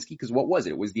Zbigniew Brzezinski. Because what was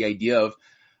it? It was the idea of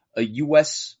a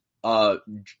U.S.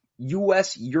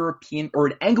 European, or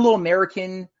an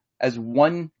Anglo-American as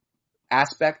one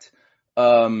aspect,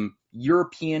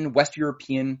 European, West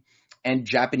European, and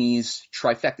Japanese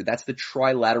trifecta. That's the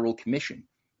Trilateral Commission.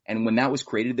 And when that was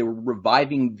created, they were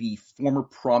reviving the former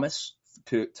promise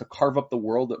to carve up the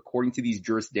world according to these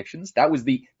jurisdictions. That's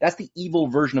the evil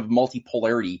version of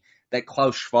multipolarity that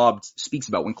Klaus Schwab speaks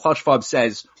about. When Klaus Schwab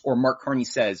says, or Mark Carney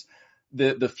says,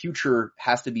 the future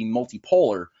has to be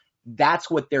multipolar, that's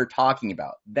what they're talking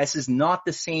about. This is not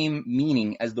the same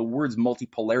meaning as the words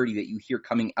multipolarity that you hear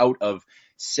coming out of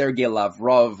Sergei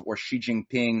Lavrov or Xi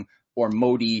Jinping or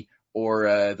Modi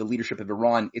or the leadership of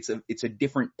Iran. It's a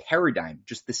different paradigm,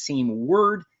 just the same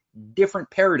word,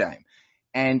 different paradigm.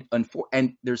 And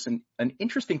there's an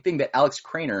interesting thing that Alex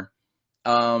Craner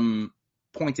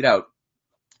pointed out.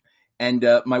 And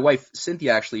my wife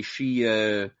Cynthia, actually, she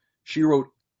wrote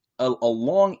a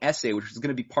long essay, which is going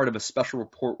to be part of a special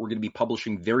report we're going to be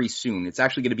publishing very soon. It's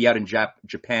actually going to be out in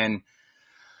Japan.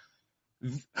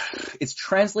 It's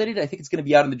translated. I think it's going to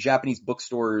be out in the Japanese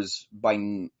bookstores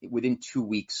within 2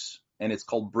 weeks, and it's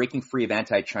called Breaking Free of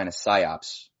Anti-China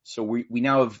Psyops. So we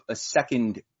now have a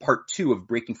second part 2 of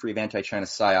Breaking Free of Anti-China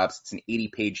Psyops. It's an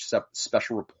 80-page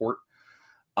special report.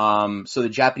 So the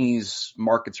Japanese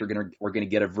markets are going to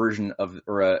get a version of,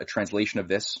 or a translation of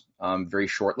this very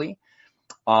shortly.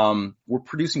 We're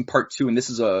producing part 2, and this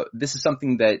is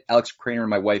something that Alex Craner and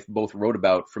my wife both wrote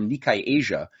about from Nikkei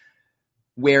Asia,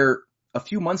 where a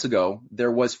few months ago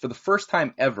there was, for the first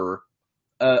time ever,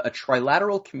 a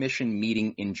Trilateral Commission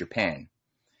meeting in Japan.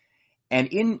 And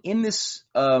in this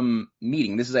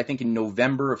meeting, this is I think in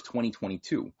November of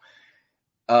 2022,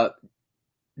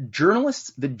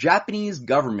 journalists, the Japanese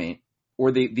government, or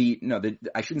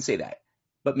I shouldn't say that,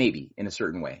 but maybe in a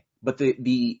certain way, but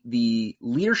the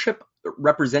leadership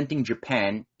representing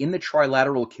Japan in the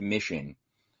Trilateral Commission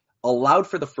allowed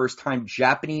for the first time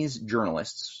Japanese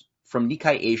journalists from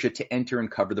Nikkei Asia to enter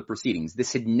and cover the proceedings.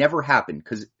 This had never happened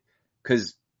because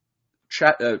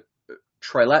the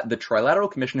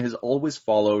Trilateral Commission has always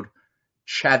followed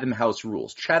Chatham House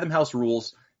rules. Chatham House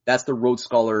rules, that's the Rhodes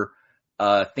Scholar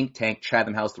think tank,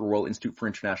 Chatham House, the Royal Institute for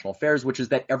International Affairs, which is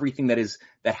that everything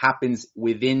that happens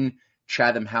within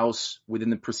Chatham House, within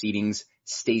the proceedings,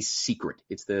 stays secret.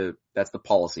 That's the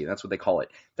policy. That's what they call it.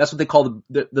 That's what they call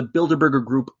the Bilderberger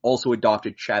Group also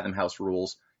adopted Chatham House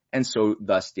rules, and so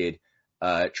thus did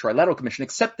Trilateral Commission,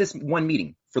 except this one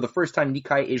meeting. For the first time,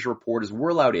 Nikkei Asia reporters were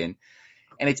allowed in,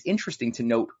 and it's interesting to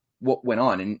note what went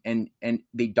on, and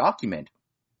they document.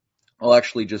 I'll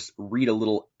actually just read a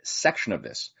little section of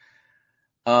this.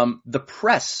 The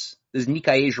press, this is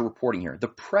Nikkei Asia reporting here, the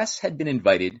press had been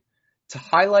invited to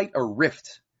highlight a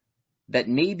rift that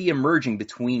may be emerging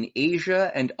between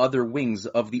Asia and other wings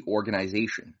of the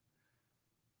organization.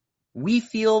 We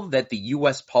feel that the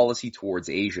U.S. policy towards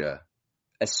Asia,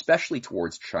 especially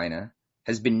towards China,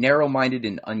 has been narrow-minded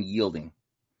and unyielding.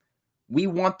 We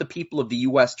want the people of the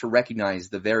U.S. to recognize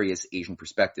the various Asian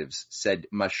perspectives, said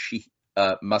Masahisa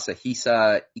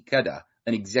Ikeda,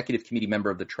 an executive committee member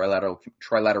of the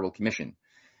Trilateral Commission.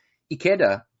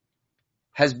 Ikeda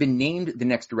has been named the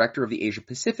next director of the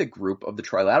Asia-Pacific group of the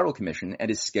Trilateral Commission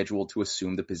and is scheduled to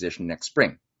assume the position next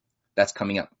spring. That's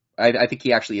coming up. I think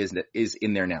he actually is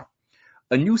in there now.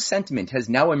 A new sentiment has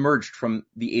now emerged from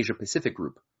the Asia-Pacific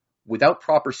group. Without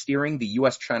proper steering, the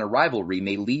U.S.-China rivalry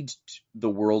may lead the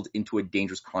world into a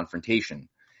dangerous confrontation.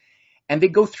 And they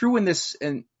go through in this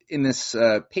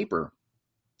paper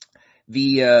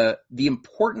the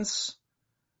importance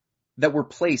that were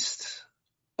placed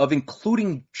of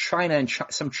including China and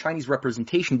some Chinese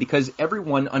representation, because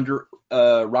everyone under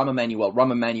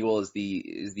Rahm Emanuel is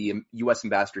the U.S.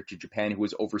 ambassador to Japan who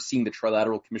is overseeing the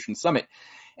Trilateral Commission Summit.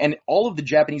 And all of the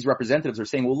Japanese representatives are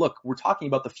saying, well, look, we're talking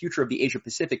about the future of the Asia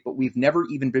Pacific, but we've never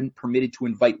even been permitted to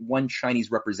invite one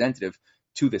Chinese representative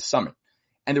to this summit.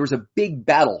 And there was a big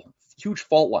battle, huge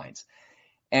fault lines.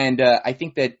 And I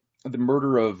think that the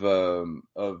murder of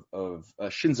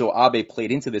Shinzo Abe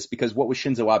played into this, because what was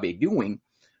Shinzo Abe doing?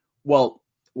 Well,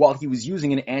 while he was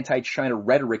using an anti-China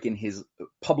rhetoric in his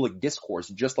public discourse,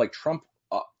 just like Trump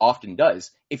often does,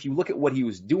 if you look at what he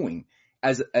was doing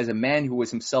as a man who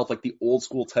was himself like the old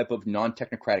school type of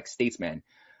non-technocratic statesman,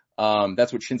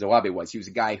 that's what Shinzo Abe was. He was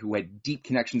a guy who had deep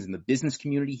connections in the business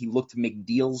community. He looked to make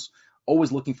deals,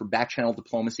 always looking for back-channel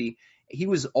diplomacy. He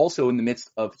was also in the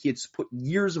midst of, he had put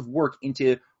years of work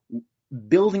into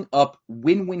building up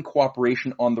win-win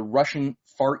cooperation on the Russian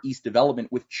Far East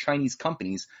development with Chinese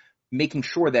companies, making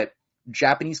sure that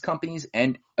Japanese companies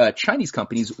and Chinese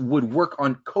companies would work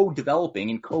on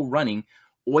co-developing and co-running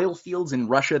oil fields in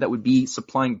Russia that would be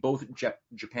supplying both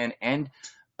Japan and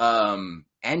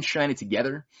China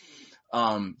together.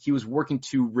 He was working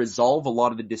to resolve a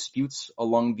lot of the disputes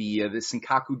along the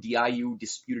Senkaku Diaoyu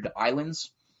disputed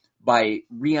islands by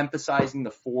re-emphasizing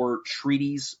the 4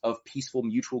 treaties of peaceful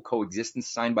mutual coexistence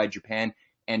signed by Japan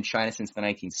and China since the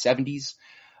 1970s.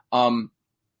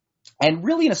 And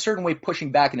really in a certain way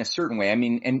pushing back in a certain way. I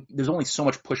mean, and there's only so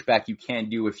much pushback you can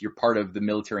do if you're part of the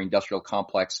military-industrial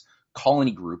complex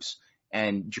colony groups,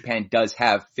 and Japan does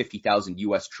have 50,000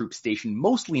 U.S. troops stationed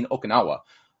mostly in Okinawa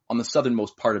on the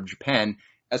southernmost part of Japan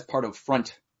as part of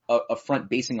a front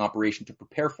basing operation to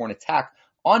prepare for an attack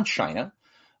on China.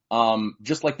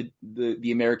 Just like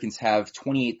the Americans have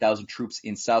 28,000 troops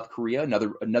in South Korea,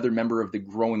 another member of the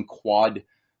growing Quad,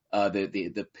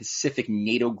 the Pacific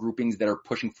NATO groupings that are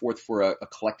pushing forth for a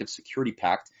collective security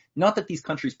pact. Not that these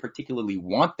countries particularly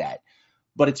want that,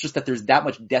 but it's just that there's that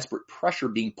much desperate pressure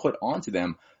being put onto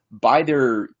them by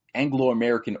their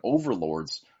Anglo-American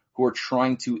overlords who are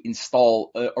trying to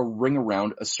install a ring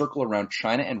around, a circle around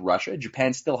China and Russia.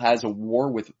 Japan still has a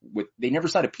war with they never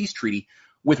signed a peace treaty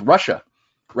with Russia,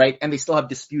 right? And they still have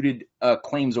disputed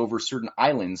claims over certain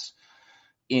islands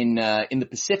in the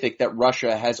Pacific that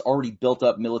Russia has already built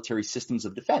up military systems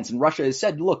of defense. And Russia has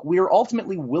said, look, we are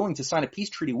ultimately willing to sign a peace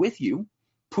treaty with you.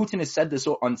 Putin has said this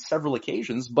on several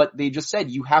occasions, but they just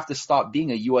said you have to stop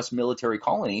being a U.S. military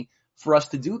colony for us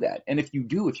to do that. And if you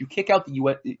kick out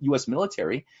the U.S.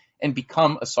 military and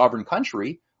become a sovereign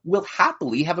country, we'll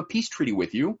happily have a peace treaty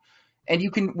with you. And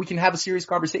we can have a serious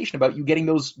conversation about you getting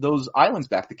those islands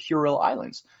back, the Kuril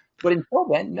Islands. But until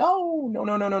then,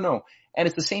 no. And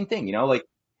it's the same thing, like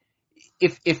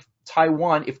if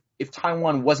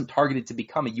Taiwan wasn't targeted to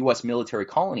become a U.S. military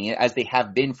colony, as they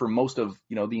have been for most of,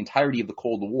 the entirety of the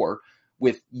Cold War,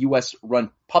 with U.S.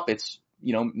 run puppets,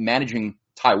 managing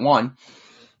Taiwan.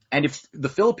 And if the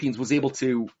Philippines was able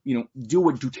to, do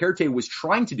what Duterte was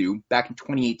trying to do back in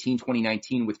 2018,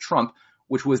 2019 with Trump,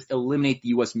 which was eliminate the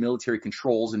U.S. military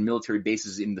controls and military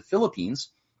bases in the Philippines.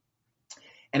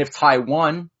 And if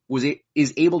Taiwan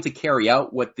is able to carry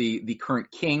out what the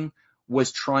current king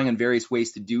was trying in various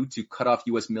ways to do to cut off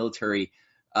U.S. military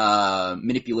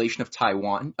manipulation of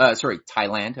Thailand,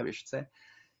 I should say.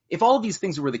 If all of these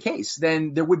things were the case,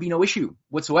 then there would be no issue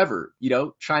whatsoever.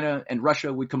 China and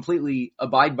Russia would completely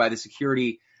abide by the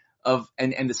security of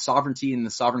and the sovereignty and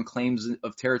the sovereign claims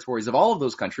of territories of all of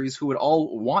those countries, who would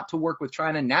all want to work with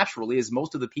China naturally, as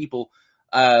most of the people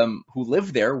who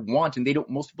live there want, and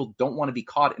most people don't want to be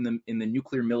caught in the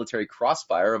nuclear military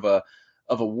crossfire of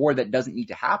a war that doesn't need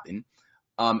to happen,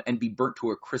 and be burnt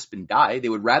to a crisp and die. They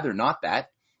would rather not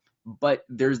that. But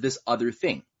there's this other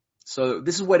thing. So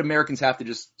this is what Americans have to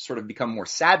just sort of become more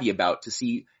savvy about, to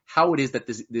see how it is that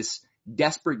this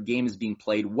desperate game is being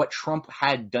played. What Trump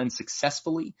had done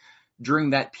successfully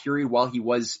during that period while he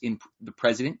was in the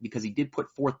president, because he did put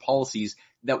forth policies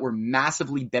that were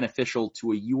massively beneficial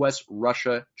to a U.S.,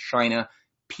 Russia, China,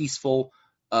 peaceful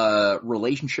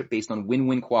relationship based on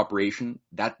win-win cooperation.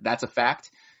 That's a fact.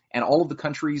 And all of the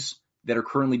countries that are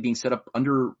currently being set up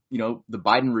under, the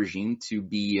Biden regime to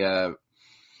be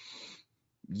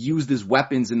used as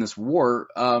weapons in this war,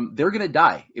 they're going to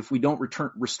die if we don't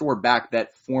restore back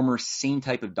that former same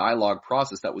type of dialogue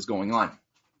process that was going on.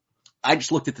 I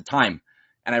just looked at the time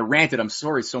and I ranted. I'm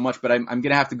sorry so much, but I'm going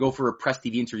to have to go for a Press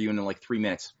TV interview in like 3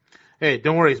 minutes. Hey,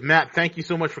 don't worry. Matt, thank you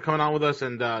so much for coming on with us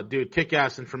and dude,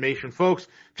 kick-ass information. Folks,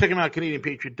 check him out,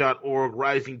 CanadianPatriot.org,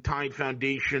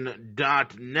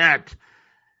 RisingTideFoundation.net.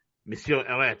 Monsieur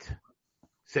Ehret,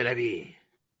 c'est la vie.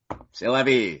 C'est la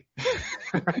vie.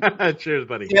 Cheers,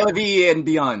 buddy. C'est la vie and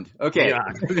beyond. Okay.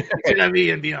 Beyond. C'est la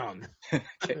vie and beyond.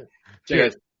 Okay.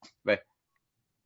 Cheers.